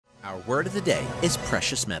Our word of the day is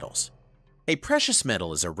precious metals. A precious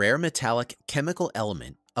metal is a rare metallic chemical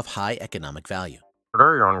element of high economic value.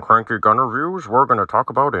 Today on Cranky Gun Reviews, we're going to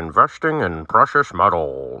talk about investing in precious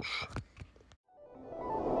metals.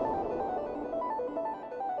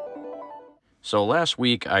 So last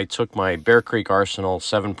week, I took my Bear Creek Arsenal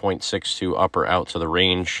 7.62 upper out to the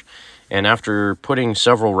range, and after putting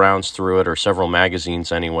several rounds through it, or several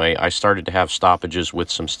magazines anyway, I started to have stoppages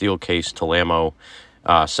with some steel case Telamo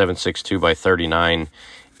 7.62 by 39,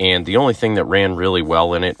 and the only thing that ran really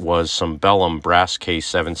well in it was some Belom brass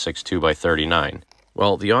case 7.62 by 39.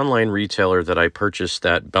 Well, the online retailer that I purchased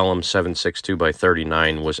that Belom 7.62 by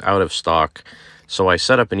 39 was out of stock, so I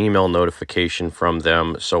set up an email notification from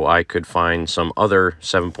them so I could find some other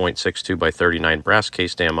 7.62 by 39 brass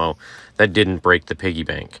cased ammo that didn't break the piggy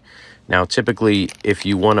bank. Now, typically, if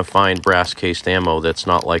you want to find brass cased ammo that's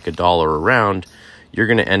not like $1 a round, you're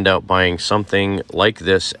going to end up buying something like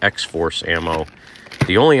this X Force ammo.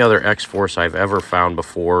 The only other X Force I've ever found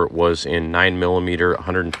before was in 9mm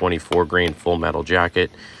 124 grain full metal jacket,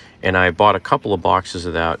 and I bought a couple of boxes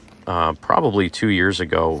of that probably 2 years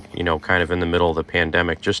ago, you know, kind of in the middle of the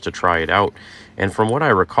pandemic, just to try it out, and from what I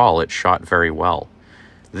recall, it shot very well.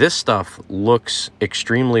 This stuff looks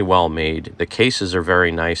extremely well made. The cases are very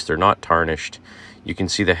nice. They're not tarnished. You can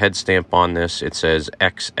see the head stamp on this. It says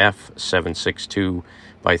XF762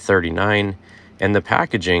 by 39. And the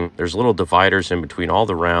packaging, there's little dividers in between all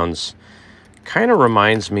the rounds. Kind of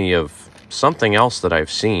reminds me of something else that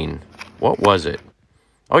I've seen. What was it?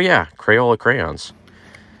 Oh yeah, Crayola crayons.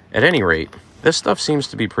 At any rate, this stuff seems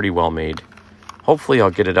to be pretty well made. Hopefully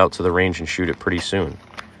I'll get it out to the range and shoot it pretty soon.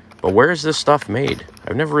 But where is this stuff made?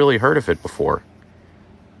 I've never really heard of it before.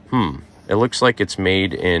 It looks like it's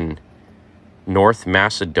made in North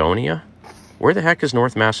Macedonia? Where the heck is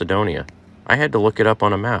North Macedonia? I had to look it up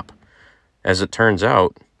on a map. As it turns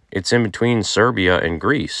out, it's in between Serbia and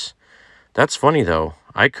Greece. That's funny though.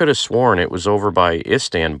 I could have sworn it was over by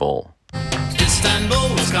Istanbul. Istanbul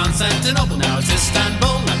was Constantinople, now it's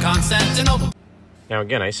Istanbul, not Constantinople. Now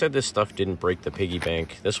again, I said this stuff didn't break the piggy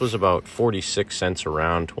bank. This was about 46 cents a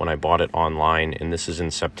round when I bought it online, and this is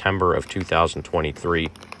in September of 2023.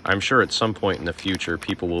 I'm sure at some point in the future,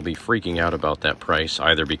 people will be freaking out about that price,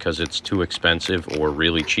 either because it's too expensive or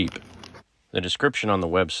really cheap. The description on the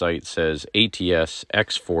website says ATS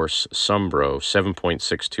X Force Sumbro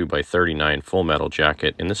 7.62 by 39 full metal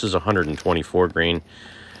jacket, and this is 124 grain.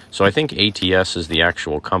 So I think ATS is the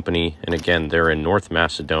actual company, and again, they're in North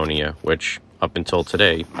Macedonia, which up until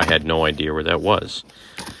today, I had no idea where that was.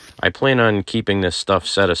 I plan on keeping this stuff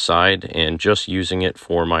set aside and just using it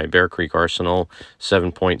for my Bear Creek Arsenal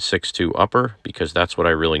 7.62 upper, because that's what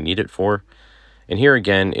I really need it for. And here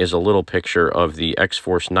again is a little picture of the X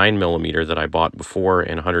Force 9mm that I bought before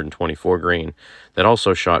in 124 grain that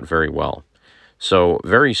also shot very well. So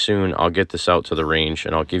very soon I'll get this out to the range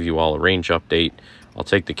and I'll give you all a range update. I'll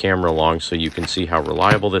take the camera along so you can see how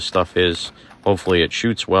reliable this stuff is. Hopefully it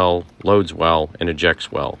shoots well, loads well, and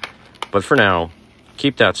ejects well. But for now,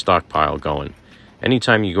 keep that stockpile going.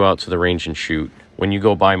 Anytime you go out to the range and shoot, when you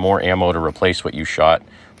go buy more ammo to replace what you shot,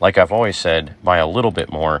 like I've always said, buy a little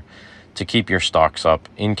bit more to keep your stocks up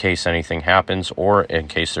in case anything happens or in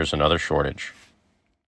case there's another shortage.